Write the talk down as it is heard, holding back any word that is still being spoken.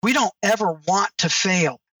we don't ever want to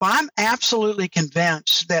fail. But I'm absolutely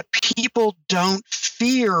convinced that people don't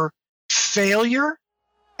fear failure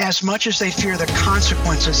as much as they fear the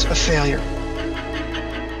consequences of failure.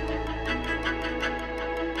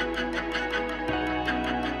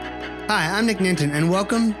 Hi, I'm Nick Ninton, and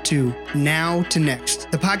welcome to Now to Next,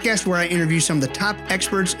 the podcast where I interview some of the top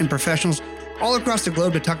experts and professionals all across the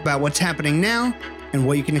globe to talk about what's happening now and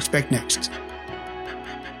what you can expect next.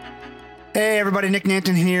 Hey, everybody, Nick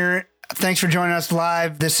Ninton here. Thanks for joining us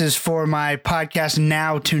live. This is for my podcast,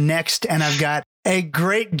 Now to Next, and I've got a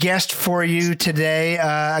great guest for you today,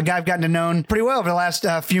 a guy I've gotten to know pretty well over the last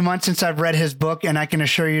few months since I've read his book, and I can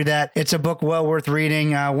assure you that it's a book well worth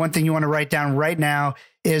reading. One thing you want to write down right now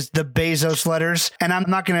is the Bezos letters, and I'm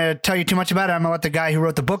not going to tell you too much about it. I'm going to let the guy who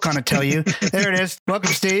wrote the book on it tell you. There it is.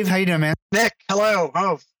 Welcome, Steve. How you doing, man? Nick, hello.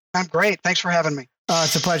 Oh, I'm great. Thanks for having me.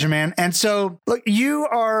 It's a pleasure, man. And so, look, you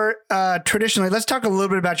are traditionally, let's talk a little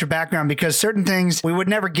bit about your background, because certain things we would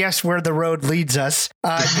never guess where the road leads us.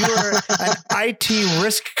 You are an IT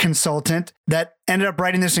risk consultant that ended up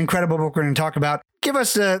writing this incredible book we're going to talk about. Give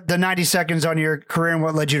us the 90 seconds on your career and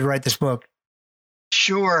what led you to write this book.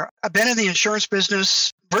 Sure. I've been in the insurance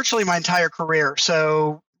business virtually my entire career.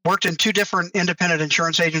 So worked in two different independent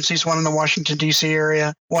insurance agencies, one in the Washington, D.C.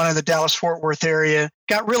 area, one in the Dallas-Fort Worth area.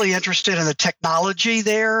 Got really interested in the technology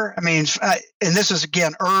there. I mean, and this is,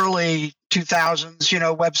 again, early 2000s,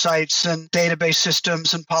 websites and database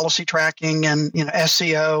systems and policy tracking and,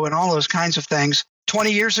 SEO and all those kinds of things.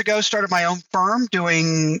 20 years ago, started my own firm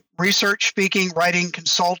doing research, speaking, writing,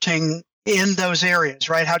 consulting in those areas,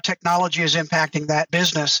 right? How technology is impacting that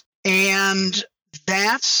business. And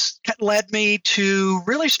that's led me to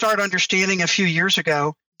really start understanding a few years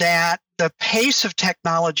ago that the pace of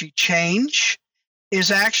technology change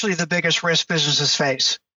is actually the biggest risk businesses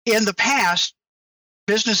face. In the past,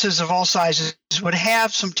 businesses of all sizes would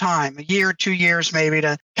have some time, a year, 2 years maybe,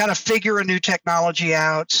 to kind of figure a new technology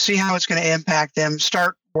out, see how it's going to impact them,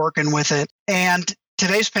 start working with it. And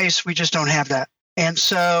today's pace, we just don't have that. And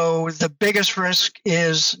so the biggest risk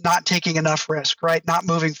is not taking enough risk, right? Not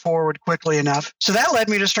moving forward quickly enough. So that led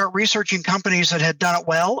me to start researching companies that had done it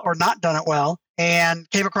well or not done it well, and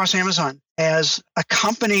came across Amazon as a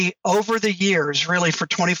company over the years, really for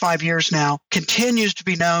 25 years now, continues to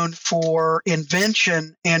be known for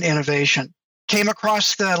invention and innovation. Came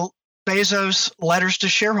across the Bezos letters to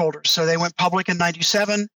shareholders. So they went public in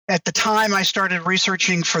 97. At the time I started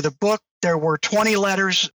researching for the book, there were 20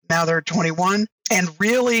 letters. Now there are 21, and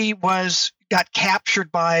really got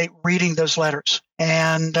captured by reading those letters.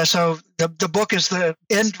 And so the book is the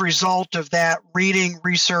end result of that reading,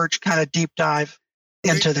 research, kind of deep dive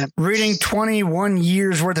into them. Reading 21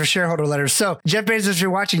 years worth of shareholder letters. So Jeff Bezos, if you're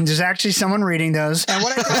watching, there's actually someone reading those. And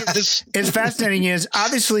what I think is fascinating is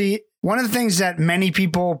obviously one of the things that many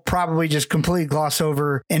people probably just completely gloss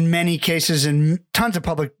over in many cases in tons of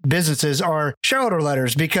public businesses are shareholder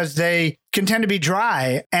letters, because they can tend to be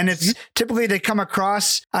dry. And it's typically they come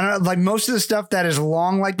across, I don't know, like most of the stuff that is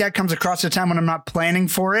long like that comes across at a time when I'm not planning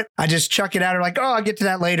for it. I just chuck it out or like, oh, I'll get to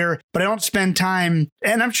that later, but I don't spend time.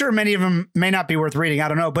 And I'm sure many of them may not be worth reading. I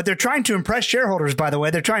don't know, but they're trying to impress shareholders, by the way.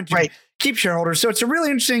 They're trying to keep shareholders. So it's a really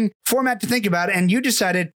interesting format to think about. And you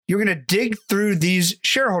decided you're going to dig through these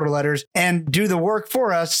shareholder letters and do the work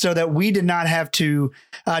for us so that we did not have to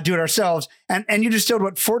do it ourselves. And you distilled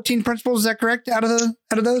what, 14 principles? Is that correct? Out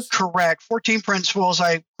of those? Correct. 14 principles.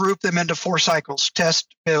 I group them into 4 cycles: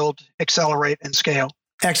 test, build, accelerate, and scale.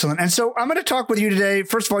 Excellent. And so I'm going to talk with you today.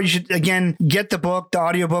 First of all, you should, again, get the book, the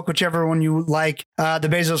audiobook, whichever one you like, the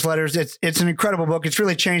Bezos letters. It's an incredible book. It's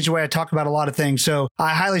really changed the way I talk about a lot of things. So I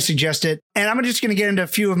highly suggest it. And I'm just going to get into a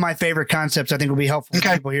few of my favorite concepts I think will be helpful for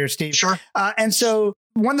people here, Steve. Sure. And so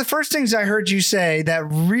one of the first things I heard you say that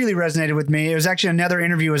really resonated with me, it was actually another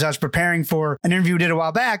interview as I was preparing for an interview we did a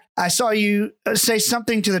while back. I saw you say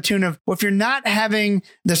something to the tune of, well, if you're not having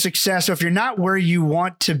the success, or if you're not where you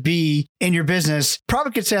want to be in your business,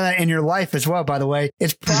 probably could say that in your life as well, by the way,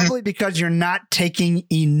 it's probably because you're not taking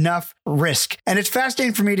enough risk. And it's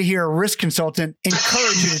fascinating for me to hear a risk consultant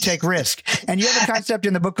encourage you to take risk. And you have a concept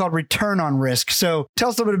in the book called return on risk. So tell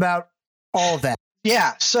us a little bit about all of that.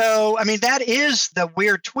 Yeah. So, I mean, that is the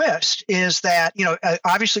weird twist, is that,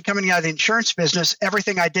 obviously coming out of the insurance business,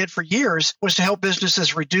 everything I did for years was to help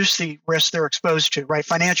businesses reduce the risk they're exposed to, right?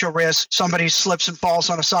 Financial risk, somebody slips and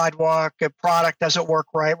falls on a sidewalk, a product doesn't work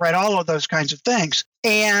right? All of those kinds of things.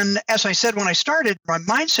 And as I said, when I started, my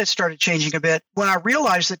mindset started changing a bit when I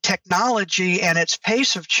realized that technology and its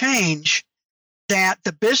pace of change that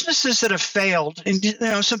the businesses that have failed,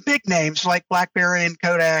 and some big names like BlackBerry and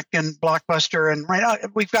Kodak and Blockbuster, and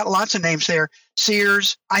we've got lots of names there,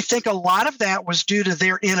 Sears, I think a lot of that was due to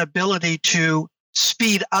their inability to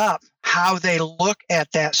speed up how they look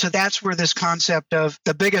at that. So that's where this concept of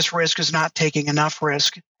the biggest risk is not taking enough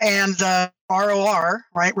risk. And the ROR,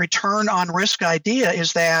 return on risk idea,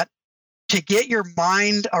 is that to get your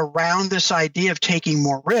mind around this idea of taking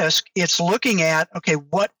more risk, it's looking at, okay,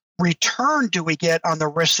 what return do we get on the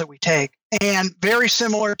risk that we take? And very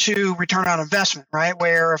similar to return on investment,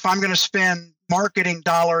 where if I'm going to spend marketing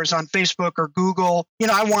dollars on Facebook or Google,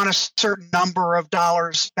 I want a certain number of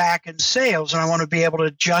dollars back in sales, and I want to be able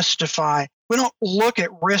to justify. We don't look at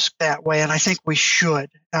risk that way, and I think we should,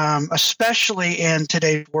 especially in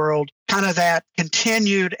today's world, kind of that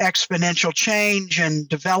continued exponential change and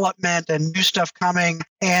development and new stuff coming.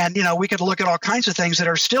 And, we could look at all kinds of things that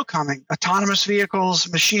are still coming: autonomous vehicles,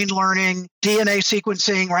 machine learning, DNA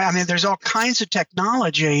sequencing, there's all kinds of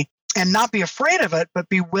technology, and not be afraid of it, but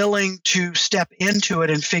be willing to step into it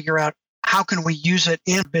and figure out how can we use it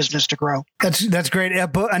in business to grow. That's great.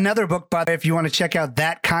 Another book, by the way, if you want to check out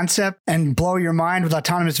that concept and blow your mind with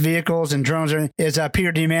autonomous vehicles and drones, is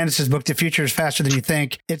Peter Diamandis' book, The Future is Faster Than You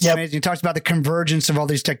Think. It's amazing. He talks about the convergence of all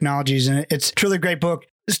these technologies, and it's a truly great book.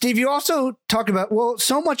 Steve, you also talk about,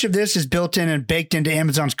 so much of this is built in and baked into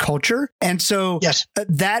Amazon's culture. And so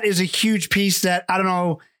that is a huge piece that I don't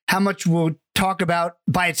know how much we'll talk about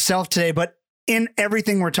by itself today, but in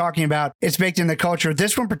everything we're talking about, it's baked in the culture.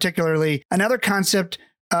 This one particularly, another concept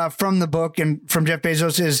from the book and from Jeff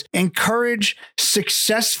Bezos is encourage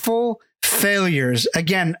successful failures.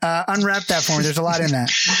 Again, unwrap that for me. There's a lot in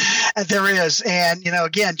that. There is. And,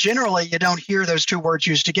 again, generally you don't hear those two words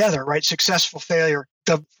used together, right? Successful failure.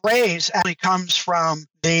 The phrase actually comes from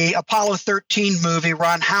the Apollo 13 movie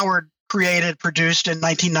Ron Howard produced in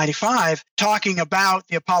 1995, talking about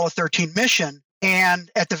the Apollo 13 mission.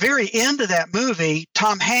 And at the very end of that movie,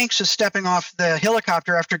 Tom Hanks is stepping off the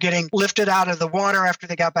helicopter after getting lifted out of the water after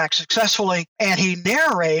they got back successfully. And he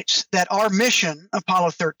narrates that our mission,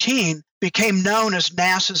 Apollo 13, became known as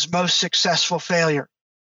NASA's most successful failure.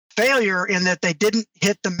 Failure in that they didn't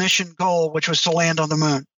hit the mission goal, which was to land on the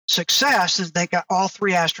moon. Success is they got all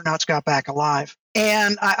 3 astronauts got back alive.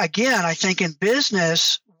 And I think in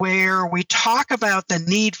business, where we talk about the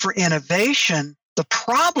need for innovation, the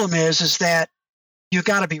problem is that you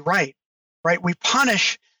got to be right? We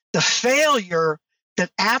punish the failure that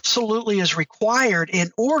absolutely is required in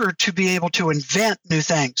order to be able to invent new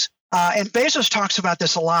things. And Bezos talks about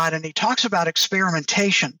this a lot, and he talks about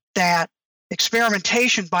experimentation, that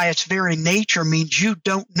experimentation by its very nature means you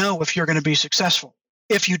don't know if you're going to be successful.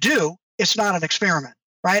 If you do, it's not an experiment,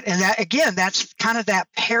 right? And that, again, that's kind of that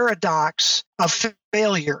paradox of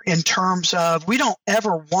failure in terms of we don't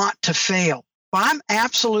ever want to fail. But I'm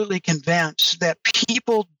absolutely convinced that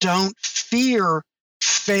people don't fear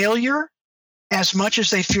failure as much as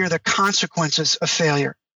they fear the consequences of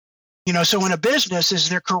failure. So in a business, is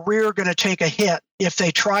their career going to take a hit if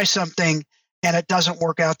they try something and it doesn't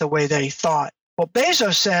work out the way they thought? Well,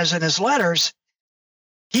 Bezos says in his letters,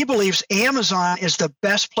 he believes Amazon is the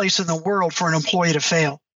best place in the world for an employee to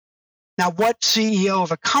fail. Now, what CEO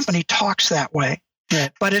of a company talks that way? Yeah.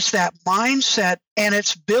 But it's that mindset, and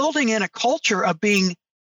it's building in a culture of being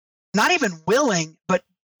not even willing, but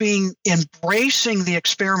embracing the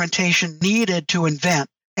experimentation needed to invent.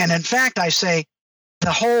 And in fact, I say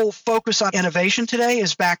the whole focus on innovation today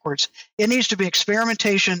is backwards. It needs to be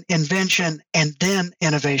experimentation, invention, and then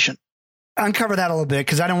innovation. Uncover that a little bit,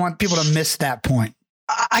 because I don't want people to miss that point.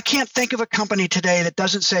 I can't think of a company today that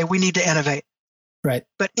doesn't say we need to innovate. Right.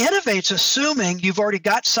 But innovate's assuming you've already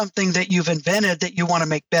got something that you've invented that you want to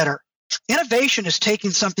make better. Innovation is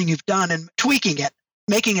taking something you've done and tweaking it,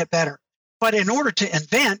 making it better. But in order to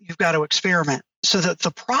invent, you've got to experiment. So that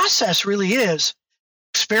the process really is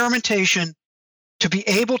experimentation to be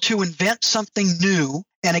able to invent something new.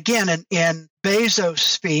 And again, in Bezos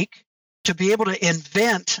speak, to be able to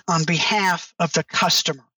invent on behalf of the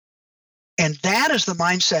customer. And that is the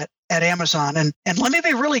mindset at Amazon. And let me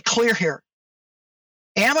be really clear here.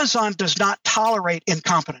 Amazon does not tolerate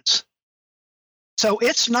incompetence. So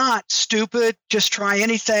it's not stupid, just try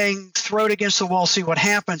anything, throw it against the wall, see what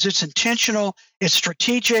happens. It's intentional, it's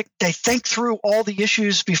strategic. They think through all the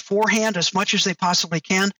issues beforehand as much as they possibly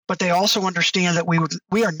can, but they also understand that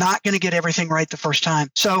we are not going to get everything right the first time.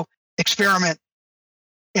 So experiment,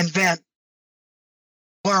 invent,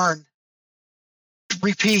 learn,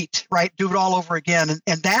 repeat, right? Do it all over again.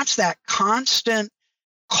 And that's that constant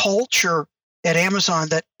culture at Amazon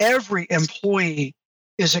that every employee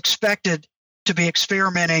is expected to be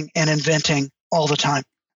experimenting and inventing all the time.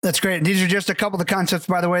 That's great. These are just a couple of the concepts,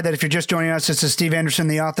 by the way, that if you're just joining us, this is Steve Anderson,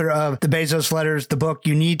 the author of The Bezos Letters, the book.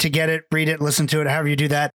 You need to get it, read it, listen to it, however you do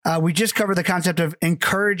that. We just covered the concept of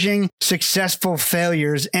encouraging successful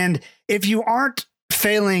failures. And if you aren't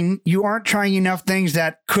failing, you aren't trying enough things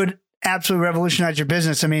that could absolutely revolutionize your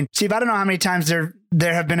business. I mean, Steve, I don't know how many times there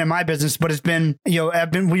have been in my business, but it's been,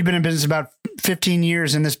 we've been in business about 15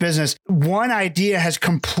 years in this business. One idea has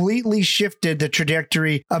completely shifted the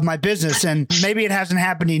trajectory of my business. And maybe it hasn't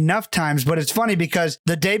happened enough times, but it's funny because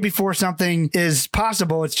the day before something is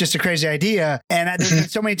possible, it's just a crazy idea. And there's been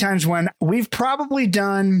so many times when we've probably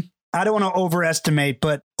done, I don't want to overestimate,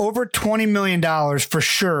 but over $20 million for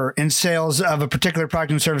sure in sales of a particular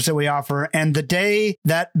product and service that we offer. And the day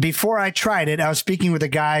that before I tried it, I was speaking with a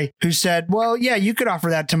guy who said, well, yeah, you could offer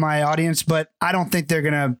that to my audience, but I don't think they're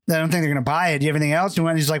going to buy it. Do you have anything else?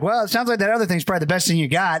 And he's like, well, it sounds like that other thing's probably the best thing you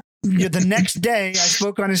got. The next day I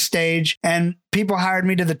spoke on his stage and people hired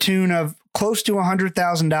me to the tune of close to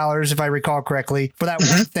 $100,000, if I recall correctly, for that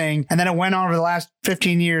one thing. And then it went on over the last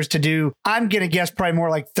 15 years to do, I'm going to guess probably more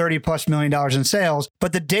like $30+ million in sales.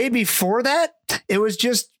 But the day before that, it was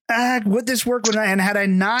just, would this work? And had I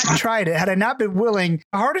not tried it, had I not been willing,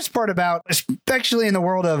 the hardest part about, especially in the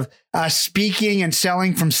world of speaking and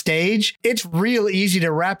selling from stage, it's real easy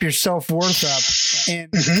to wrap your self-worth up in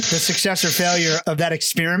the success or failure of that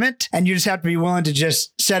experiment. And you just have to be willing to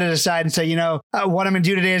just set it aside and say, what I'm going to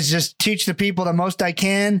do today is just teach the people the most I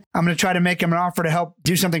can. I'm going to try to make them an offer to help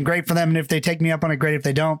do something great for them. And if they take me up on it, great. If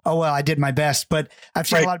they don't, oh, well, I did my best. But I've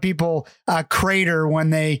seen a lot of people crater when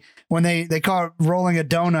they call it rolling a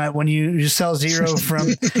donut when you sell zero from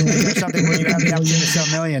something where you have the opportunity to sell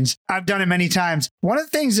millions. I've done it many times. One of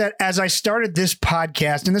the things that as I started this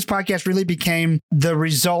podcast, and this podcast really became the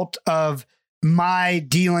result of my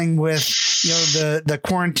dealing with the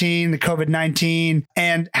quarantine, the COVID-19,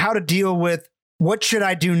 and how to deal with what should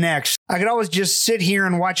I do next? I could always just sit here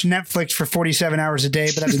and watch Netflix for 47 hours a day,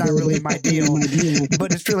 but that's not really my deal.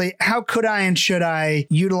 But it's really, how could I and should I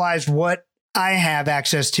utilize what I have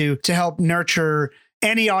access to help nurture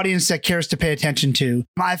any audience that cares to pay attention to?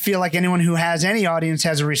 I feel like anyone who has any audience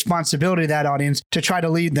has a responsibility to that audience to try to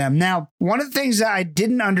lead them. Now, one of the things that I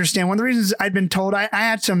didn't understand, one of the reasons I'd been told, I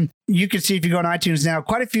had some, you can see if you go on iTunes now,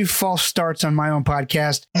 quite a few false starts on my own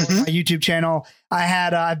podcast, my YouTube channel.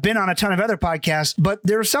 I've been on a ton of other podcasts, but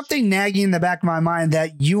there was something nagging in the back of my mind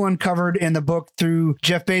that you uncovered in the book through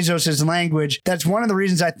Jeff Bezos' language. That's one of the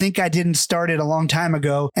reasons I think I didn't start it a long time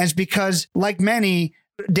ago. And it's because, like many,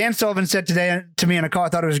 Dan Sullivan said today to me on a call, I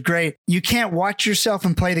thought it was great. You can't watch yourself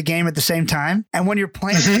and play the game at the same time. And when you're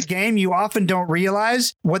playing the game, you often don't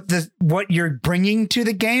realize what you're bringing to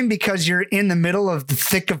the game because you're in the middle of the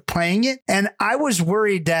thick of playing it. And I was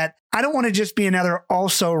worried that I don't want to just be another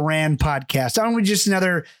also ran podcast. I don't want to be just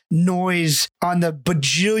another noise on the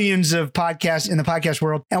bajillions of podcasts in the podcast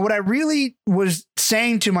world. And what I really was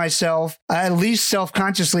saying to myself, at least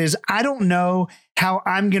self-consciously, is I don't know how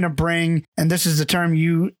I'm going to bring, and this is the term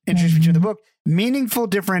you introduced me to in the book, meaningful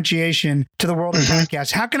differentiation to the world of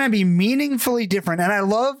podcasts. How can I be meaningfully different? And I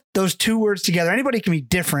love those two words together. Anybody can be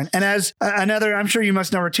different. And as another, I'm sure you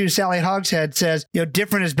must know her too, Sally Hogshead says,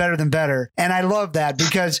 different is better than better. And I love that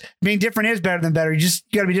because being different is better than better. You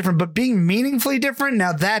got to be different, but being meaningfully different,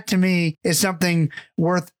 now that to me is something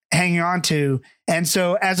worth hanging on to. And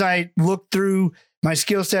so as I look through my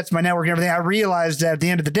skill sets, my network and everything, I realized that at the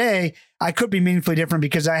end of the day, I could be meaningfully different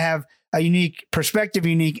because I have a unique perspective,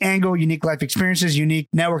 unique angle, unique life experiences, unique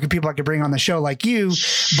network of people I could bring on the show like you.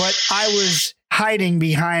 But I was hiding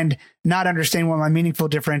behind not understanding what my meaningful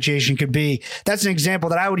differentiation could be. That's an example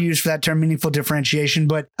that I would use for that term, meaningful differentiation.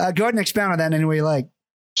 But go ahead and expound on that in any way you like.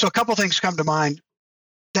 So a couple of things come to mind.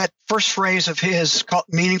 That first phrase of his, called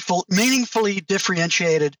meaningfully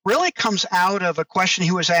differentiated, really comes out of a question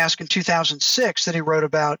he was asked in 2006 that he wrote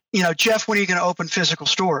about, Jeff, when are you going to open physical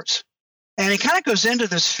stores? And he kind of goes into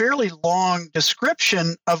this fairly long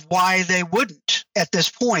description of why they wouldn't at this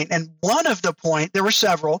point. And there were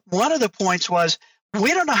several. One of the points was,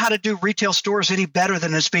 we don't know how to do retail stores any better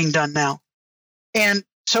than it's being done now. And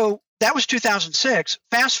so that was 2006.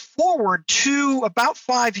 Fast forward to about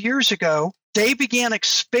 5 years ago, they began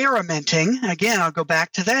experimenting. Again, I'll go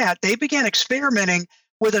back to that. They began experimenting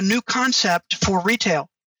with a new concept for retail.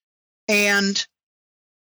 And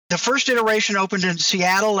the first iteration opened in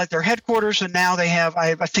Seattle at their headquarters, and now they have,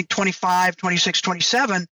 I think, 25, 26,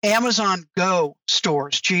 27 Amazon Go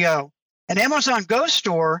stores, G-O. An Amazon Go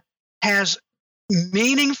store has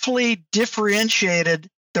meaningfully differentiated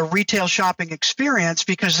the retail shopping experience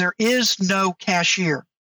because there is no cashier.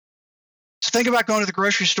 So think about going to the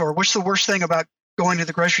grocery store. What's the worst thing about going to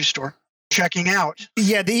the grocery store? checking out.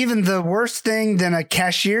 Yeah, even the worst thing than a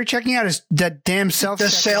cashier checking out is the damn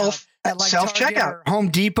self-checkout. At like self-checkout. Home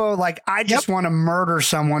Depot, like I just want to murder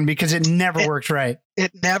someone because it never works right.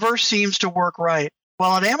 It never seems to work right.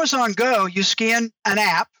 Well, at Amazon Go, you scan an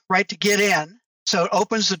app, right, to get in. So it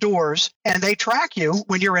opens the doors and they track you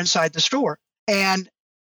when you're inside the store. And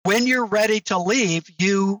when you're ready to leave,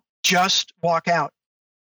 you just walk out.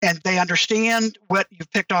 And they understand what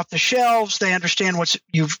you've picked off the shelves. They understand what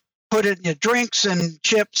you've put in your drinks and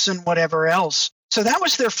chips and whatever else. So that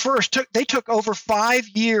was their first. They took over 5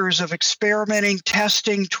 years of experimenting,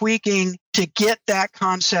 testing, tweaking to get that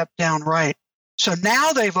concept down right. So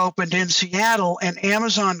now they've opened in Seattle an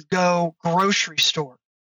Amazon Go grocery store.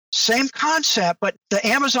 Same concept, but the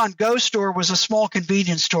Amazon Go store was a small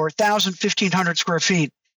convenience store, 1,000, 1,500 square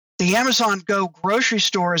feet. The Amazon Go grocery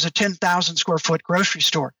store is a 10,000 square foot grocery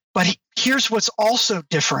store. But here's what's also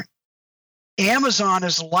different. Amazon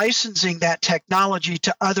is licensing that technology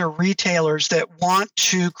to other retailers that want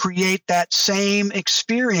to create that same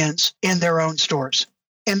experience in their own stores.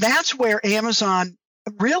 And that's where Amazon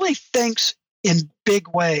really thinks in big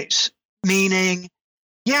ways, meaning,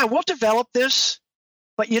 yeah, we'll develop this,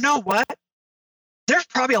 but you know what? There's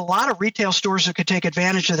probably a lot of retail stores that could take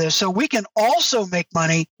advantage of this. So we can also make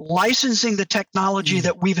money licensing the technology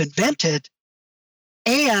that we've invented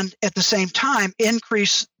and at the same time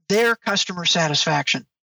increase their customer satisfaction.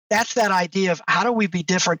 That's that idea of how do we be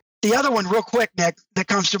different? The other one, real quick, Nick, that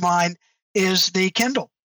comes to mind is the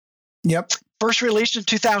Kindle. Yep. First released in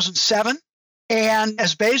 2007. And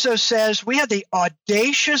as Bezos says, we had the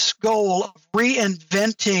audacious goal of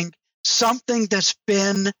reinventing something that's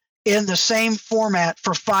been in the same format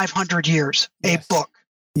for 500 years, a book.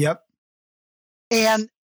 Yep. And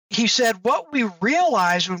he said, what we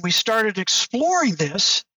realized when we started exploring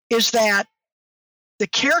this is that the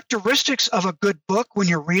characteristics of a good book when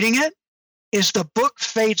you're reading it is the book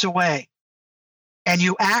fades away and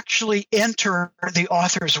you actually enter the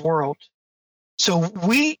author's world. So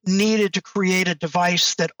we needed to create a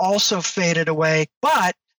device that also faded away,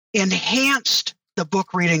 but enhanced the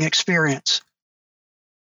book reading experience.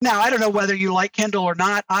 Now, I don't know whether you like Kindle or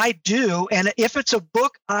not. I do. And if it's a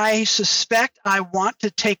book I suspect I want to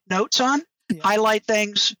take notes on, highlight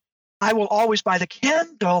things, I will always buy the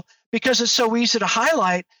Kindle because it's so easy to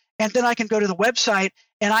highlight. And then I can go to the website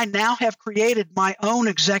and I now have created my own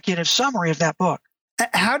executive summary of that book.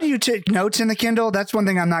 How do you take notes in the Kindle? That's one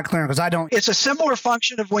thing I'm not clear on because I don't. It's a similar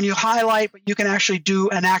function of when you highlight, but you can actually do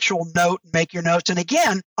an actual note and make your notes. And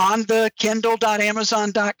again, on the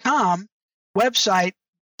kindle.amazon.com website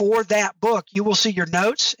for that book, you will see your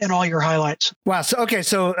notes and all your highlights. Wow. So, okay.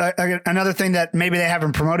 So another thing that maybe they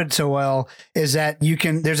haven't promoted so well is that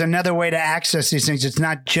there's another way to access these things. It's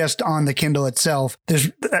not just on the Kindle itself. There's,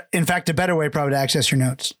 in fact, a better way probably to access your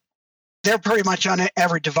notes. They're pretty much on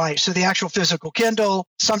every device. So the actual physical Kindle,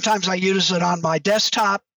 sometimes I use it on my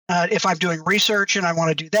desktop if I'm doing research and I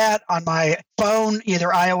want to do that on my phone, either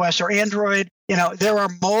iOS or Android. You know, there are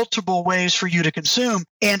multiple ways for you to consume.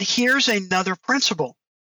 And here's another principle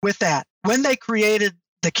with that. When they created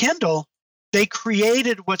the Kindle, they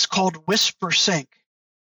created what's called Whisper Sync.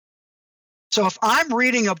 So if I'm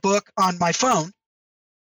reading a book on my phone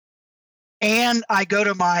and I go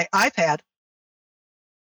to my iPad,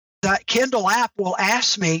 the Kindle app will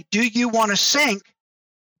ask me, do you want to sync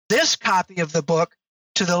this copy of the book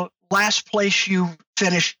to the last place you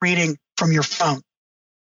finished reading from your phone?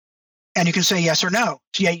 And you can say yes or no.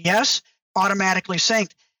 So yes, automatically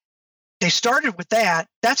synced. They started with that.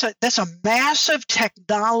 That's a massive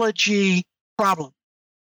technology problem,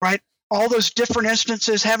 right? All those different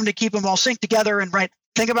instances, having to keep them all synced together. And right,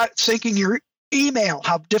 think about syncing your email,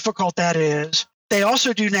 how difficult that is. They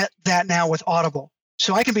also do that now with Audible.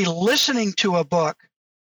 So I can be listening to a book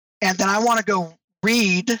and then I want to go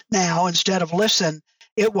read now instead of listen.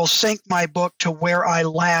 It will sync my book to where I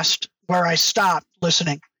stopped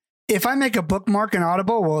listening. If I make a bookmark in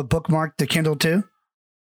Audible, will it bookmark the Kindle too?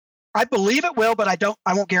 I believe it will, but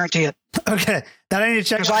I won't guarantee it. Okay. That I need to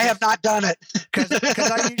check. Because I have not done it. Because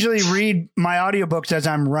I usually read my audiobooks as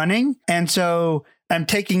I'm running. And so I'm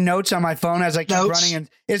taking notes on my phone as I keep running. And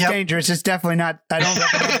it's dangerous. It's definitely not, I don't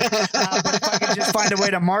recommend it. But if I could just find a way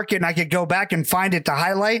to mark it and I could go back and find it to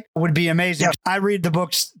highlight, it would be amazing. Yep. I read the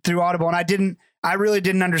books through Audible and I really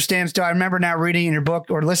didn't understand still. I remember now reading in your book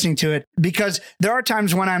or listening to it because there are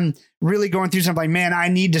times when I'm really going through something like, man, I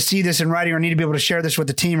need to see this in writing or I need to be able to share this with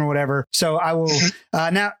the team or whatever. So I will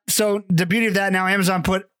now. So the beauty of that now, Amazon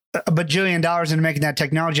put $1 bajillion into making that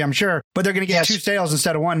technology, I'm sure, but they're going to get 2 sales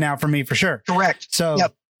instead of 1 now for me for sure. Correct. So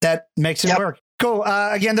that makes it work. Cool.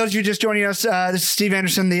 Again, those of you just joining us, this is Steve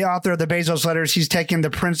Anderson, the author of the Bezos Letters. He's taken the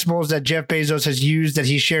principles that Jeff Bezos has used, that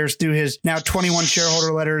he shares through his now 21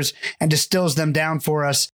 shareholder letters, and distills them down for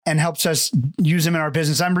us and helps us use them in our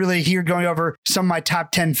business. I'm really here going over some of my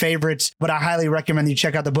top 10 favorites, but I highly recommend you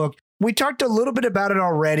check out the book. We talked a little bit about it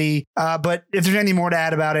already, but if there's anything more to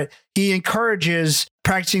add about it, he encourages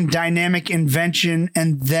practicing dynamic invention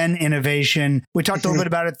and then innovation. We talked a little bit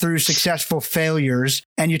about it through successful failures,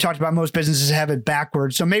 and you talked about most businesses have it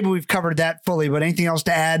backwards. So maybe we've covered that fully, but anything else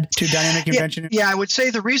to add to dynamic invention? Yeah, I would say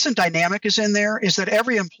the reason dynamic is in there is that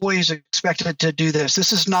every employee is expected to do this.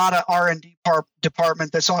 This is not an R&D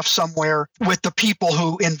department that's off somewhere with the people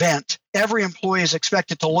who invent. Every employee is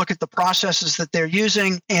expected to look at the processes that they're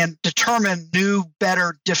using and determine new,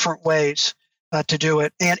 better, different ways to do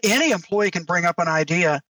it. And any employee can bring up an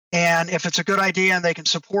idea. And if it's a good idea and they can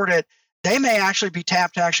support it, they may actually be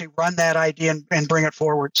tapped to actually run that idea and bring it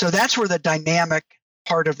forward. So that's where the dynamic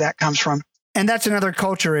part of that comes from. And that's another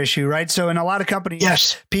culture issue, right? So in a lot of companies,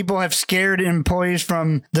 yes, people have scared employees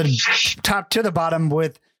from the top to the bottom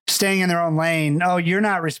with staying in their own lane. Oh, you're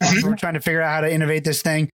not responsible for trying to figure out how to innovate this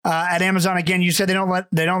thing. At Amazon, again, you said they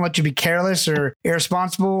don't let you be careless or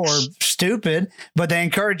irresponsible or stupid, but they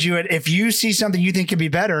encourage you. If you see something you think could be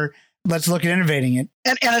better, let's look at innovating it.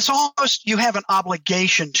 And it's almost, you have an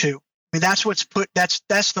obligation to. I mean, that's what's put. That's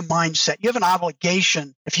the mindset. You have an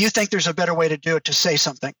obligation, if you think there's a better way to do it, to say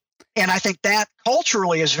something. And I think that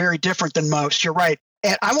culturally is very different than most. You're right.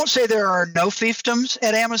 And I won't say there are no fiefdoms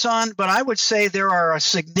at Amazon, but I would say there are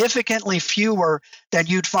significantly fewer than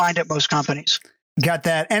you'd find at most companies. Got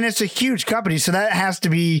that. And it's a huge company, so that has to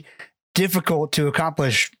be difficult to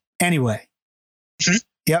accomplish anyway. Mm-hmm.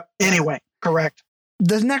 Yep. Anyway, correct.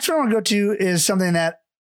 The next one I want to go to is something that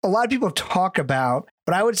a lot of people talk about,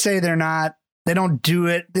 but I would say they don't do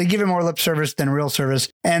it. They give it more lip service than real service.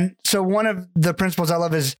 And so one of the principles I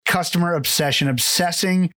love is customer obsession,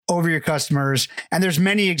 obsessing over your customers. And there's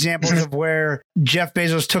many examples of where Jeff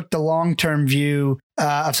Bezos took the long-term view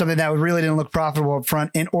of something that really didn't look profitable up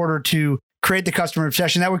front in order to create the customer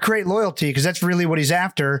obsession that would create loyalty, because that's really what he's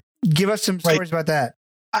after. Give us some stories about that.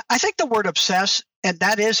 I think the word obsess, and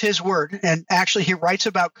that is his word. And actually, he writes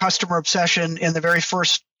about customer obsession in the very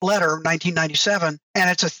first letter, 1997, and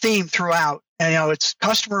it's a theme throughout. And, it's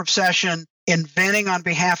customer obsession, inventing on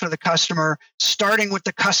behalf of the customer, starting with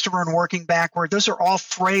the customer and working backward. Those are all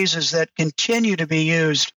phrases that continue to be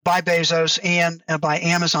used by Bezos and by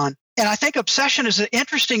Amazon. And I think obsession is an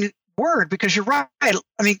interesting word because you're right.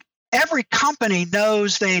 I mean, every company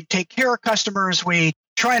knows they take care of customers. We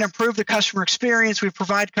try and improve the customer experience. We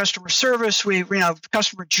provide customer service.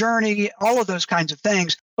 Customer journey, all of those kinds of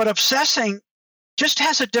things. But obsessing just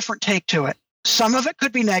has a different take to it. Some of it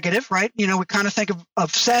could be negative, right? We kind of think of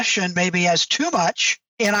obsession maybe as too much.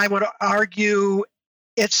 And I would argue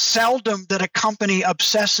it's seldom that a company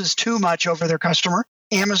obsesses too much over their customer.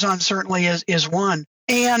 Amazon certainly is one.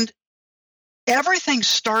 And everything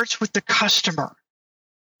starts with the customer.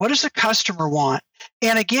 What does the customer want?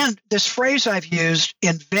 And again, this phrase I've used,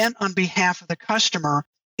 invent on behalf of the customer,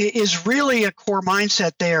 is really a core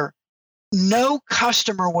mindset there. No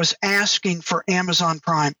customer was asking for Amazon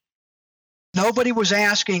Prime. Nobody was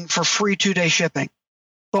asking for free 2-day shipping.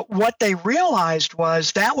 But what they realized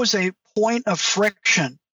was that was a point of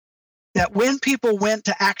friction, that when people went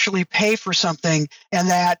to actually pay for something and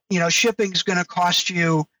that, shipping is going to cost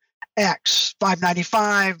you X,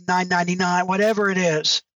 $5.95, $9.99, whatever it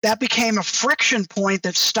is, that became a friction point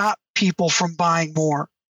that stopped people from buying more.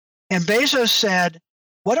 And Bezos said,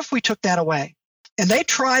 what if we took that away? And they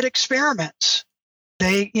tried experiments.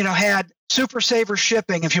 They, had Super Saver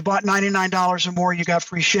shipping. If you bought $99 or more, you got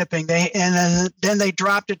free shipping. Then they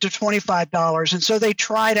dropped it to $25. And so they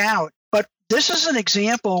tried out. But this is an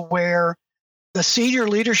example where the senior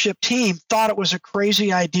leadership team thought it was a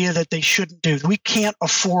crazy idea that they shouldn't do. We can't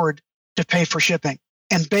afford to pay for shipping.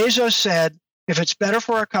 And Bezos said, if it's better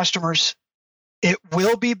for our customers, it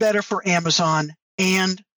will be better for Amazon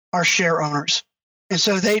and our share owners. And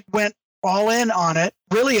so they went all in on it,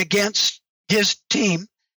 really against his team.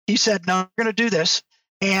 He said, no, we're going to do this.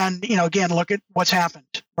 And, again, look at what's happened,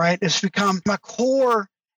 right? It's become a core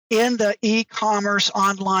in the e-commerce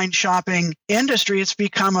online shopping industry. It's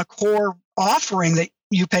become a core offering that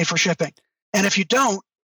you pay for shipping. And if you don't,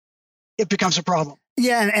 it becomes a problem.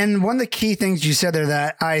 Yeah. And one of the key things you said there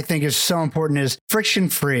that I think is so important is friction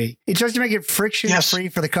free. It tries to make it friction free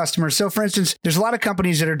for the customer. So for instance, there's a lot of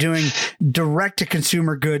companies that are doing direct to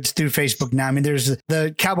consumer goods through Facebook now. I mean, there's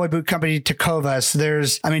the cowboy boot company Tecovas.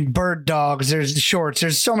 There's Bird Dogs. There's the Shorts.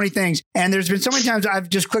 There's so many things. And there's been so many times I've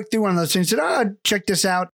just clicked through one of those things and said, check this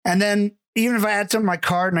out. And then even if I add something to my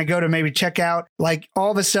card and I go to maybe check out, like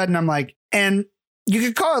all of a sudden I'm like, and you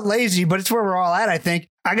could call it lazy, but it's where we're all at, I think.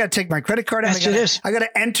 I got to take my credit card out. Yes, I got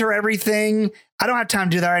to enter everything. I don't have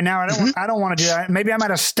time to do that right now. I don't want to do that. Maybe I'm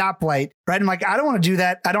at a stoplight, right? I'm like, I don't want to do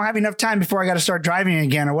that. I don't have enough time before I got to start driving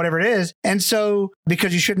again or whatever it is. And so,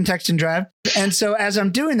 because you shouldn't text and drive. And so as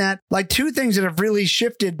I'm doing that, like two things that have really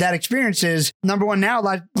shifted that experience is, number one, now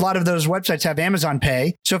a lot of those websites have Amazon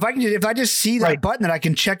Pay. So if I just see that button that I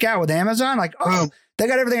can check out with Amazon, like, they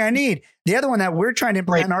got everything I need. The other one that we're trying to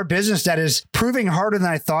implement in our business that is proving harder than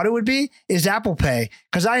I thought it would be is Apple Pay.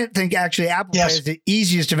 Because I think actually Apple Pay is the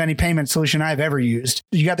easiest of any payment solution I've ever used.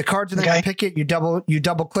 You got the cards and then you pick it, you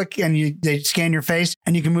double click and they scan your face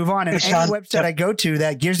and you can move on. And any website I go to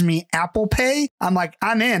that gives me Apple Pay, I'm like,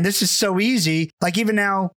 I'm in. This is so easy. Like even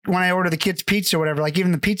now when I order the kids pizza or whatever, like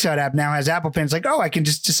even the Pizza Hut app now has Apple Pay. It's like, I can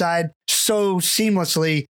just decide so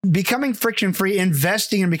seamlessly. Becoming friction-free,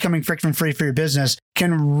 investing and becoming friction-free for your business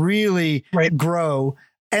can really grow.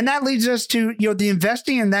 And that leads us to, the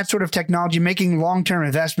investing in that sort of technology, making long-term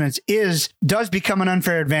investments does become an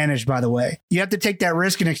unfair advantage, by the way. You have to take that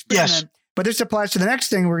risk and experiment. Yes. But this applies to the next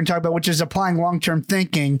thing we're going to talk about, which is applying long-term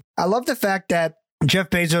thinking. I love the fact that Jeff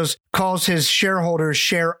Bezos calls his shareholders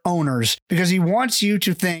share owners because he wants you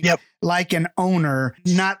to think like an owner,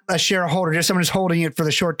 not a shareholder, just someone who's holding it for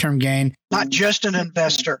the short-term gain. Not just an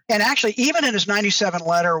investor. And actually, even in his 97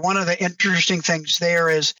 letter, one of the interesting things there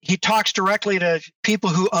is he talks directly to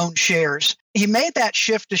people who own shares. He made that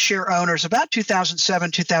shift to share owners about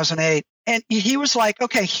 2007, 2008. And he was like,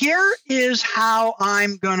 okay, here is how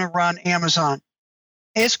I'm going to run Amazon.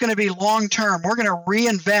 It's going to be long-term. We're going to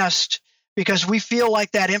reinvest because we feel like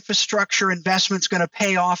that infrastructure investment is going to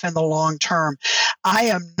pay off in the long term. I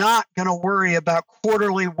am not going to worry about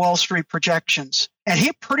quarterly Wall Street projections. And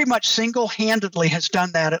he pretty much single-handedly has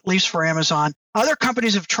done that, at least for Amazon. Other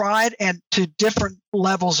companies have tried and to different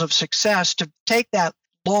levels of success to take that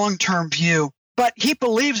long-term view. But he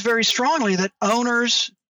believes very strongly that owners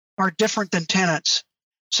are different than tenants.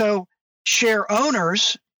 So share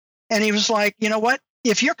owners. And he was like, you know what?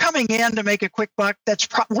 If you're coming in to make a quick buck,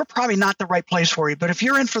 we're probably not the right place for you. But if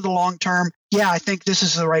you're in for the long term, I think this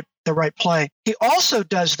is the right play. He also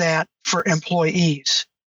does that for employees.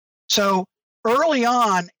 So early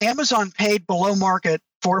on, Amazon paid below market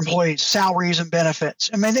for employees, salaries and benefits.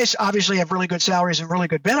 I mean, they obviously have really good salaries and really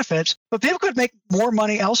good benefits, but people could make more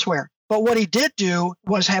money elsewhere. But what he did do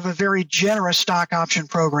was have a very generous stock option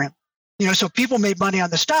program. So people made money on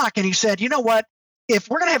the stock, and he said, you know what? If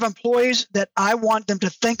we're going to have employees that I want them to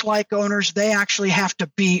think like owners, they actually have to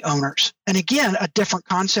be owners. And again, a different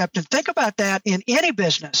concept. And think about that in any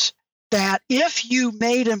business, that if you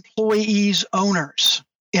made employees owners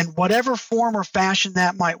in whatever form or fashion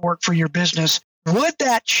that might work for your business, would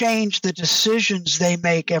that change the decisions they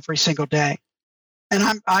make every single day?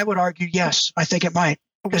 And I would argue, yes, I think it might.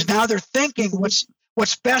 Because now they're thinking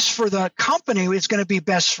what's best for the company is going to be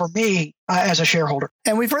best for me as a shareholder.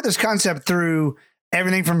 And we've heard this concept through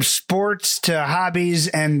everything from sports to hobbies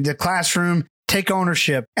and the classroom. Take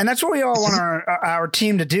ownership. And that's what we all want our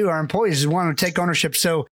team to do, our employees, is want to take ownership.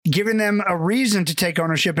 So giving them a reason to take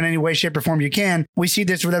ownership in any way, shape, or form you can. We see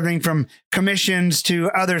this with everything from commissions to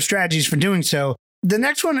other strategies for doing so. The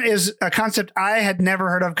next one is a concept I had never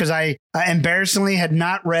heard of because I embarrassingly had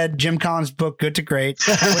not read Jim Collins' book, Good to Great,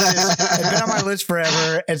 which has been on my list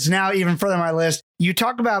forever. It's now even further on my list. You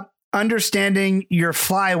talk about understanding your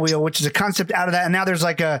flywheel, which is a concept out of that. And now there's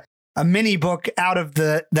like a mini book out of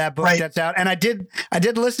that book that's out. And I did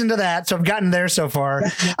listen to that. So I've gotten there so far.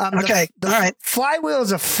 Okay. All right. Flywheel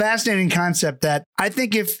is a fascinating concept that I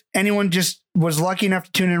think if anyone just was lucky enough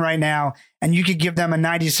to tune in right now and you could give them a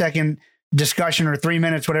 90-second discussion or 3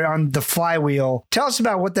 minutes, whatever, on the flywheel, tell us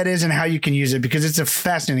about what that is and how you can use it, because it's a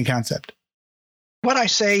fascinating concept. What I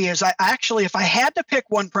say is if I had to pick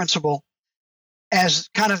one principle as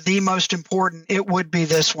kind of the most important, it would be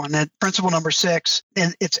this one, that principle number 6,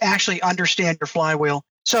 and it's actually understand your flywheel.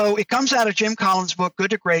 So it comes out of Jim Collins' book,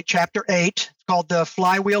 Good to Great, chapter 8. It's called The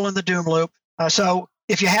Flywheel and the Doom Loop. So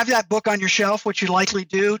if you have that book on your shelf, which you likely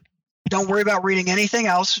do, don't worry about reading anything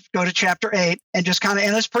else. Go to chapter 8 and just and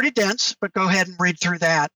it's pretty dense, but go ahead and read through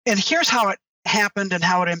that. And here's how it happened and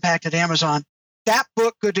how it impacted Amazon. That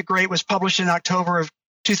book, Good to Great, was published in October of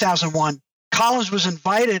 2001. Collins was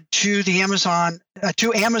invited to the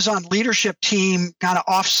Amazon leadership team kind of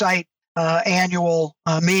offsite annual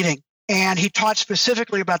meeting. And he taught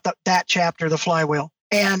specifically about that chapter, the flywheel.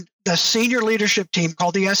 And the senior leadership team,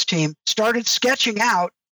 called the S team, started sketching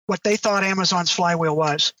out what they thought Amazon's flywheel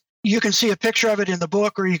was. You can see a picture of it in the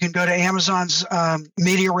book, or you can go to Amazon's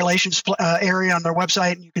media relations area on their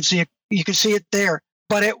website, and you can see it there.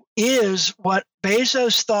 but it is what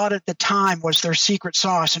Bezos thought at the time was their secret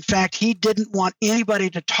sauce. In fact, he didn't want anybody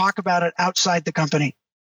to talk about it outside the company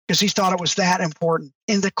because he thought it was that important.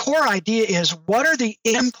 And the core idea is, what are the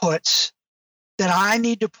inputs that I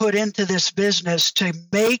need to put into this business to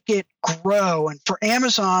make it grow? And for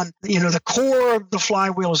Amazon, the core of the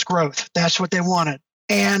flywheel is growth. That's what they wanted.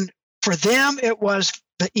 And for them, it was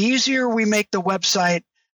the easier we make the website,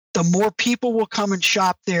 the more people will come and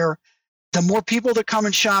shop there. The more people that come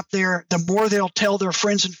and shop there, the more they'll tell their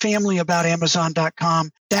friends and family about Amazon.com.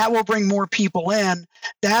 That will bring more people in.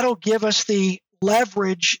 That'll give us the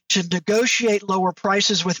leverage to negotiate lower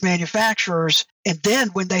prices with manufacturers. And then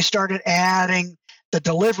when they started adding the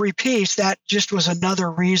delivery piece, that just was another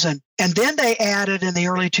reason. And then they added in the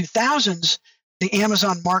early 2000s the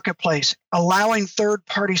Amazon Marketplace, allowing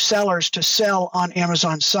third-party sellers to sell on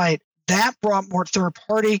Amazon's site. That brought more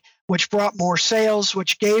third-party, which brought more sales,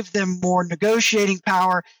 which gave them more negotiating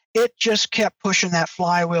power. It just kept pushing that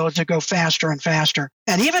flywheel to go faster and faster.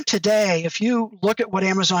 And even today, if you look at what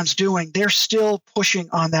Amazon's doing, they're still pushing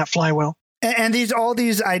on that flywheel. And all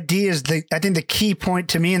these ideas, I think the key point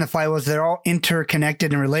to me in the flywheel is they're all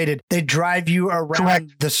interconnected and related. They drive you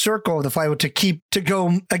around the circle of the flywheel to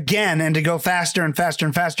go again and to go faster and faster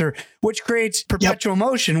and faster, which creates perpetual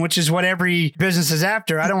motion, which is what every business is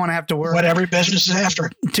after. I don't want to have to worry. What every business is after.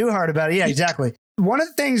 Too hard about it. Yeah, exactly. One of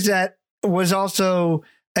the things that was also,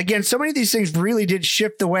 again, so many of these things really did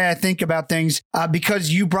shift the way I think about things because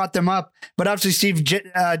you brought them up. But obviously, Steve,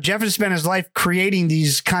 Jeff has spent his life creating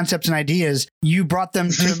these concepts and ideas. You brought them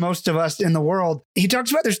to most of us in the world. He talks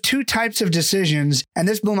about there's two types of decisions, and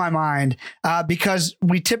this blew my mind because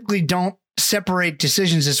we typically don't separate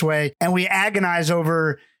decisions this way, and we agonize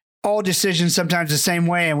over all decisions sometimes the same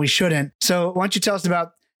way, and we shouldn't. So why don't you tell us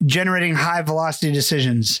about generating high velocity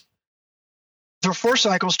decisions? There are 4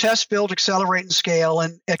 cycles: test, build, accelerate, and scale.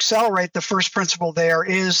 And accelerate, the first principle there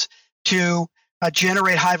is to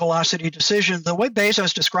generate high velocity decisions. The way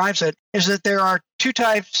Bezos describes it is that there are 2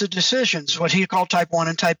 types of decisions, what he called type 1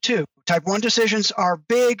 and type 2. Type 1 decisions are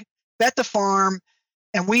big, bet the farm,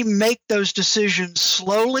 and we make those decisions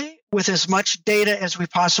slowly with as much data as we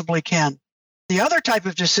possibly can. The other type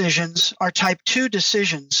of decisions are type 2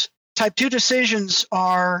 decisions. Type 2 decisions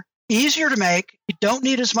are easier to make, you don't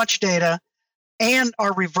need as much data, and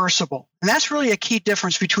are reversible. And that's really a key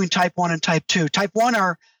difference between type 1 and type 2. Type 1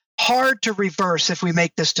 are hard to reverse if we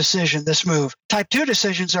make this decision, this move. Type 2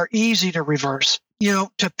 decisions are easy to reverse,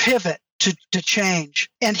 to pivot, to change.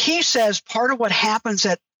 And he says part of what happens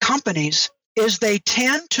at companies is they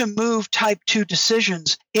tend to move type 2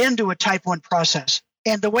 decisions into a type 1 process.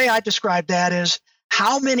 And the way I describe that is,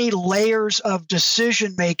 how many layers of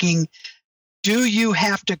decision making do you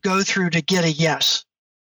have to go through to get a yes,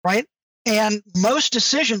 right? And most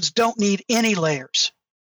decisions don't need any layers.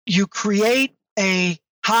 You create a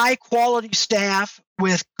high quality staff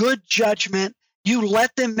with good judgment. You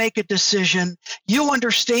let them make a decision. You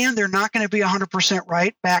understand they're not going to be 100%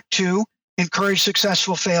 right, back to encourage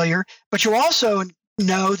successful failure. But you also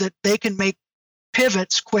know that they can make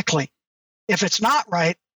pivots quickly. If it's not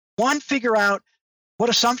right, figure out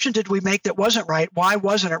what assumption did we make that wasn't right? Why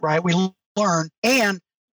wasn't it right? We learn, and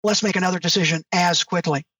let's make another decision as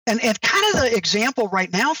quickly. And kind of the example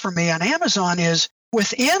right now for me on Amazon is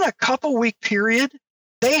within a couple week period,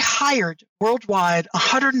 they hired worldwide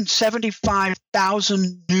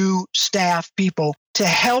 175,000 new staff people to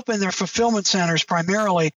help in their fulfillment centers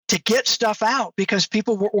primarily to get stuff out because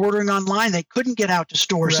people were ordering online. They couldn't get out to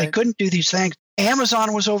stores. Right. They couldn't do these things.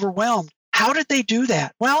 Amazon was overwhelmed. How did they do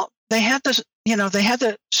that? Well, they had this, they had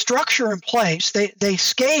the structure in place. They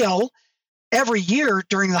scale every year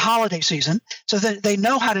during the holiday season, so that they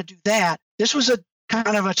know how to do that. This was a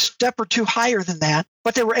kind of a step or two higher than that,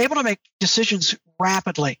 but they were able to make decisions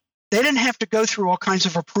rapidly. They didn't have to go through all kinds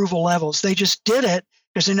of approval levels. They just did it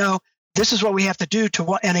because they know this is what we have to do to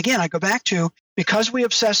what. And again, I go back to, because we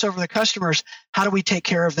obsess over the customers, how do we take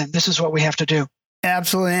care of them? This is what we have to do.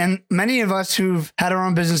 Absolutely. And many of us who've had our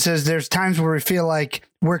own businesses, there's times where we feel like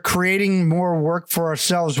we're creating more work for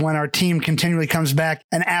ourselves when our team continually comes back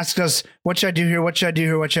and asks us, what should I do here? What should I do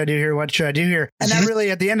here? What should I do here? What should I do here? And that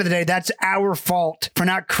really, at the end of the day, that's our fault for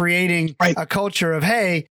not creating a culture of,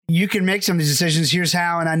 hey, you can make some of these decisions. Here's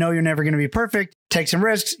how. And I know you're never going to be perfect. Take some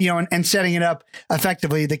risks, and setting it up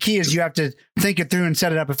effectively. The key is you have to think it through and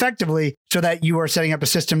set it up effectively so that you are setting up a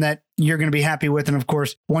system that you're going to be happy with. And of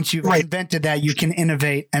course, once you've invented that, you can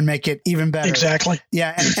innovate and make it even better. Exactly.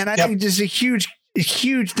 Yeah. And I think there's a huge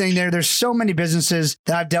thing there. There's so many businesses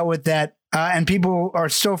that I've dealt with that, and people are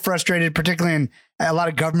so frustrated, particularly in a lot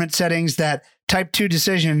of government settings, that type 2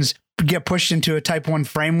 decisions get pushed into a type 1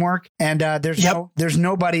 framework. And there's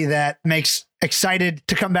nobody that makes excited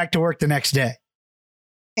to come back to work the next day.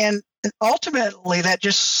 And ultimately that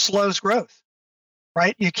just slows growth,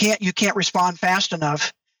 right? You can't respond fast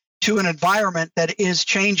enough to an environment that is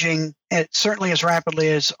changing certainly as rapidly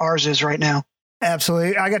as ours is right now.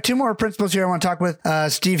 Absolutely. I got 2 more principles here I want to talk with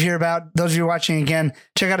Steve here about. Those of you watching again,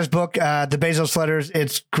 check out his book, The Bezos Letters.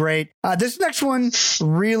 It's great. This next one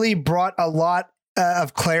really brought a lot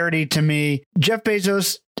of clarity to me. Jeff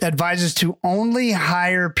Bezos advises to only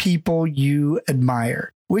hire people you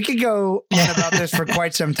admire. We could go on about this for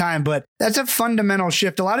quite some time, but that's a fundamental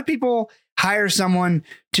shift. A lot of people hire someone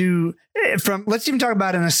let's even talk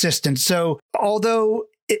about an assistant. So although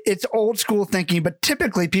it's old school thinking, but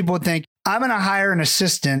typically people would think, I'm going to hire an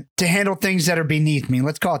assistant to handle things that are beneath me.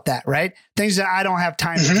 Let's call it that, right? Things that I don't have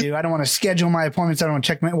time to do. I don't want to schedule my appointments. I don't want to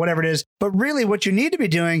check whatever it is. But really what you need to be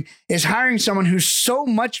doing is hiring someone who's so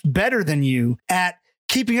much better than you at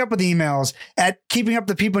keeping up with emails, at keeping up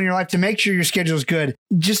the people in your life to make sure your schedule is good.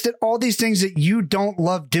 Just at all these things that you don't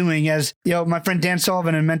love doing. As my friend Dan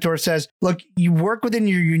Sullivan, a mentor, says, look, you work within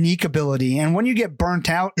your unique ability. And when you get burnt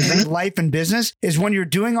out in life and business is when you're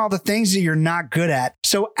doing all the things that you're not good at.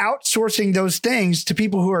 So outsourcing those things to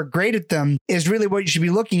people who are great at them is really what you should be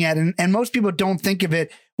looking at. And most people don't think of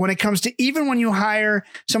it when it comes to even when you hire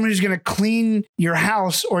someone who's going to clean your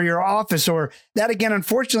house or your office or that. Again,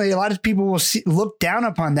 unfortunately, a lot of people will look down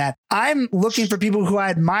upon that. I'm looking for people who I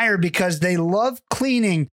admire because they love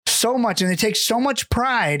cleaning so much and they take so much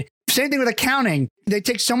pride. Same thing with accounting. They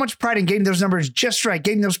take so much pride in getting those numbers just right,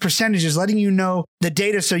 getting those percentages, letting you know the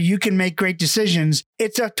data so you can make great decisions.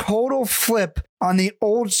 It's a total flip on the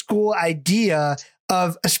old school idea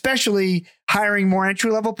of especially hiring more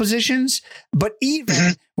entry-level positions, but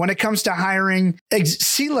even when it comes to hiring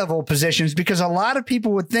C-level positions, because a lot of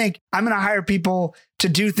people would think, I'm going to hire people to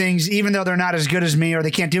do things even though they're not as good as me or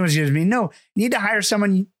they can't do as good as me. No, you need to hire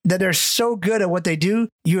someone that they're so good at what they do,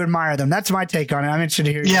 you admire them. That's my take on it. I'm interested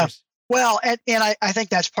to hear yours. Well, and I think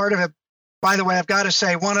that's part of it. By the way, I've got to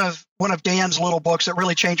say one of Dan's little books that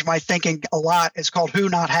really changed my thinking a lot is called Who,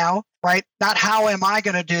 Not How, right? Not how am I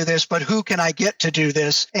going to do this, but who can I get to do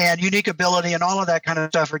this? And unique ability and all of that kind of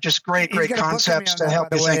stuff are just great concepts to help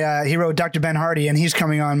you think. He wrote Dr. Ben Hardy, and he's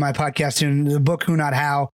coming on my podcast soon. The book Who, Not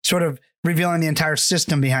How, sort of revealing the entire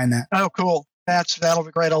system behind that. Oh, cool. That'll be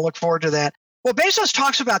great. I'll look forward to that. Well, Bezos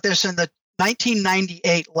talks about this in the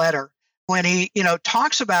 1998 letter when he,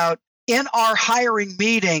 talks about, in our hiring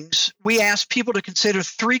meetings, we ask people to consider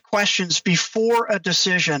 3 questions before a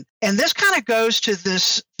decision. And this kind of goes to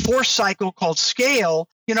this 4th cycle called SCALE,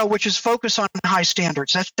 which is focus on high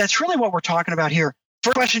standards. That's really what we're talking about here.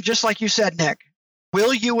 First question, just like you said, Nick,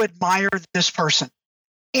 will you admire this person?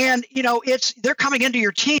 And, they're coming into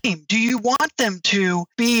your team. Do you want them to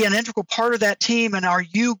be an integral part of that team? And are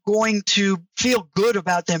you going to feel good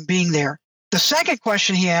about them being there? The second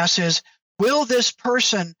question he asks is, will this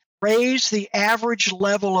person raise the average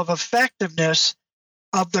level of effectiveness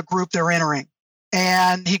of the group they're entering?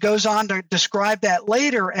 And he goes on to describe that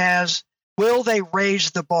later as, will they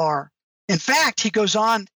raise the bar? In fact, he goes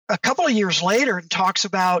on a couple of years later and talks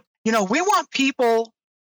about, we want people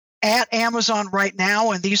at Amazon right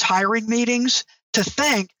now in these hiring meetings to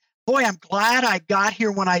think, boy, I'm glad I got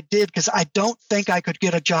here when I did because I don't think I could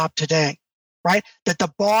get a job today, right? That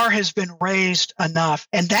the bar has been raised enough.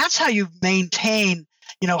 And that's how you maintain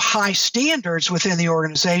high standards within the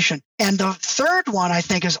organization. And the third one, I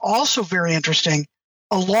think, is also very interesting.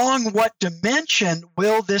 Along what dimension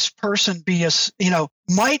will this person be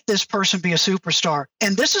might this person be a superstar?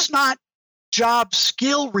 And this is not job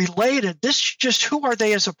skill related. This is just who are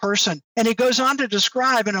they as a person? And he goes on to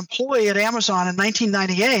describe an employee at Amazon in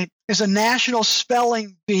 1998 as a national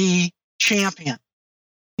spelling bee champion.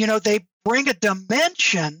 They bring a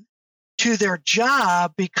dimension to their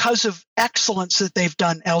job because of excellence that they've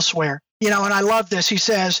done elsewhere. And I love this. He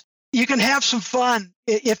says, you can have some fun.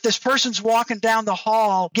 If this person's walking down the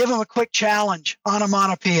hall, give them a quick challenge,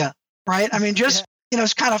 onomatopoeia, right? I mean,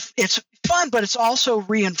 it's fun, but it's also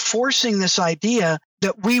reinforcing this idea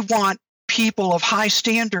that we want people of high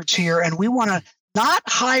standards here, and we want to not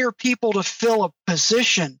hire people to fill a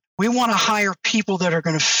position. We want to hire people that are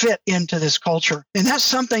going to fit into this culture. And that's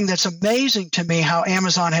something that's amazing to me, how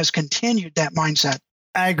Amazon has continued that mindset.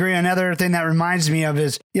 I agree. Another thing that reminds me of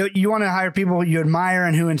is you want to hire people you admire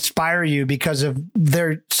and who inspire you because of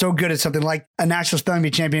they're so good at something, like a national spelling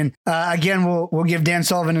bee champion. Again, we'll give Dan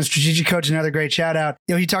Sullivan, a strategic coach, another great shout out.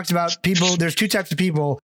 He talks about people. There's 2 types of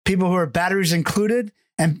people who are batteries included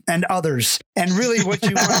and others. And really what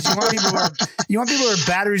you want is you want people who are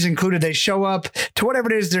batteries included. They show up to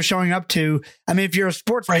whatever it is they're showing up to. I mean, if you're a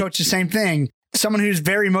sports coach, the same thing. Someone who's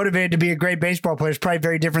very motivated to be a great baseball player is probably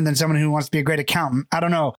very different than someone who wants to be a great accountant. I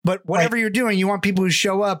don't know. But whatever you're doing, you want people who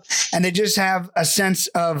show up and they just have a sense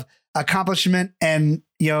of accomplishment and,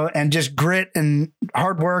 and just grit and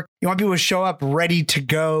hard work. You want people to show up ready to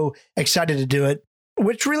go, excited to do it,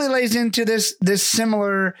 which really lays into this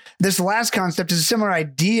last concept is a similar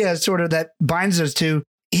idea sort of that binds us to.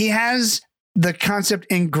 He has the concept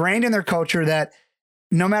ingrained in their culture that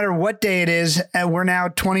no matter what day it is, and we're now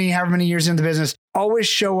 20, however many years into the business, always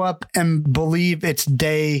show up and believe it's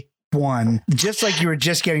day one, just like you were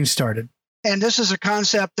just getting started. And this is a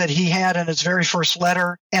concept that he had in his very first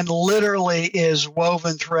letter and literally is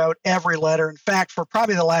woven throughout every letter. In fact, for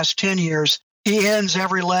probably the last 10 years, he ends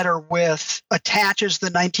every letter attaches the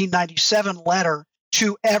 1997 letter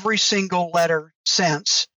to every single letter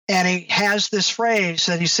since. And he has this phrase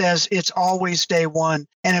that he says, it's always day one.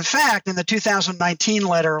 And in fact, in the 2019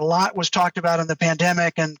 letter, a lot was talked about in the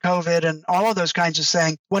pandemic and COVID and all of those kinds of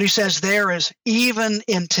things. What he says there is, even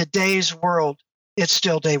in today's world, it's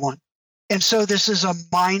still day one. And so this is a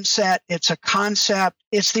mindset. It's a concept.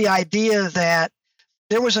 It's the idea that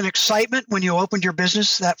there was an excitement when you opened your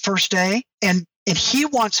business that first day. And he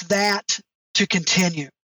wants that to continue,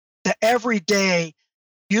 that every day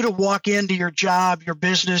you to walk into your job, your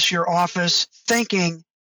business, your office, thinking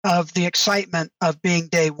of the excitement of being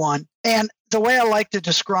day one. And the way I like to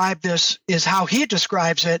describe this is how he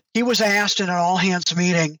describes it. He was asked in an all-hands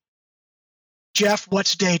meeting, Jeff,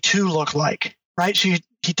 what's day two look like? Right? So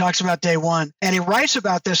he talks about day one. And he writes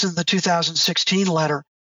about this in the 2016 letter.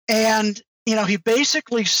 And, he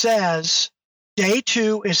basically says day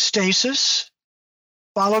two is stasis,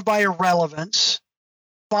 followed by irrelevance,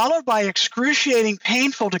 followed by excruciating,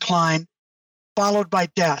 painful decline, followed by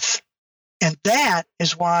death. And that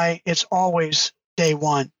is why it's always day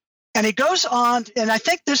one. And he goes on, and I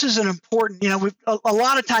think this is an important, a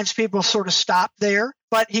lot of times people sort of stop there,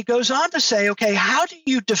 but he goes on to say, okay, how do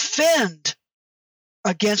you defend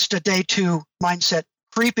against a day two mindset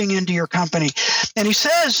creeping into your company? And he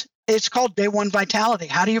says it's called day one vitality.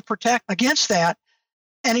 How do you protect against that?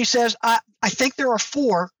 And he says, I think there are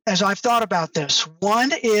four as I've thought about this.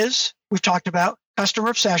 One is, we've talked about, customer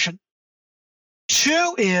obsession.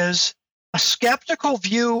 Two is a skeptical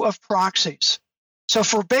view of proxies. So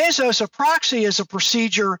for Bezos, a proxy is a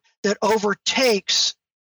procedure that overtakes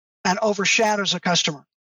and overshadows a customer.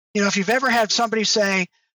 If you've ever had somebody say,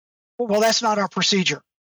 well, that's not our procedure.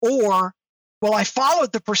 Or, well, I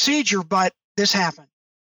followed the procedure, but this happened.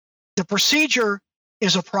 The procedure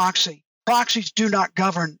is a proxy. Proxies do not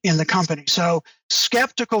govern in the company. So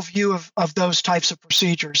skeptical view of those types of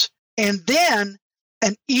procedures. And then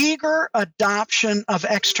an eager adoption of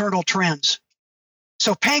external trends.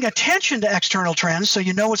 So paying attention to external trends so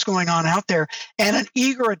you know what's going on out there, and an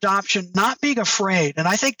eager adoption, not being afraid. And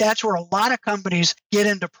I think that's where a lot of companies get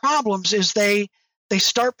into problems is they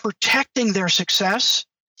start protecting their success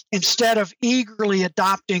instead of eagerly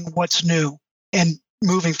adopting what's new and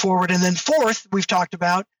moving forward. And then fourth, we've talked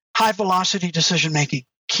about high velocity decision-making,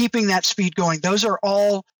 keeping that speed going. Those are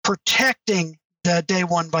all protecting the day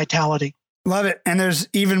one vitality. Love it. And there's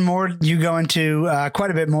even more. You go into quite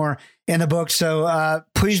a bit more in the book. So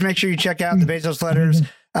please make sure you check out the Bezos letters.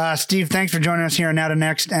 Steve, thanks for joining us here on Now to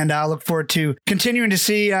Next. And I look forward to continuing to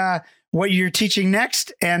see what you're teaching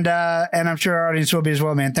next. And I'm sure our audience will be as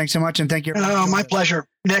well, man. Thanks so much. And thank you. Oh, my pleasure.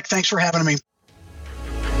 Nick, thanks for having me.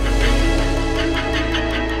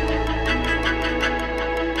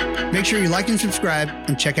 Make sure you like and subscribe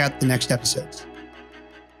and check out the next episodes.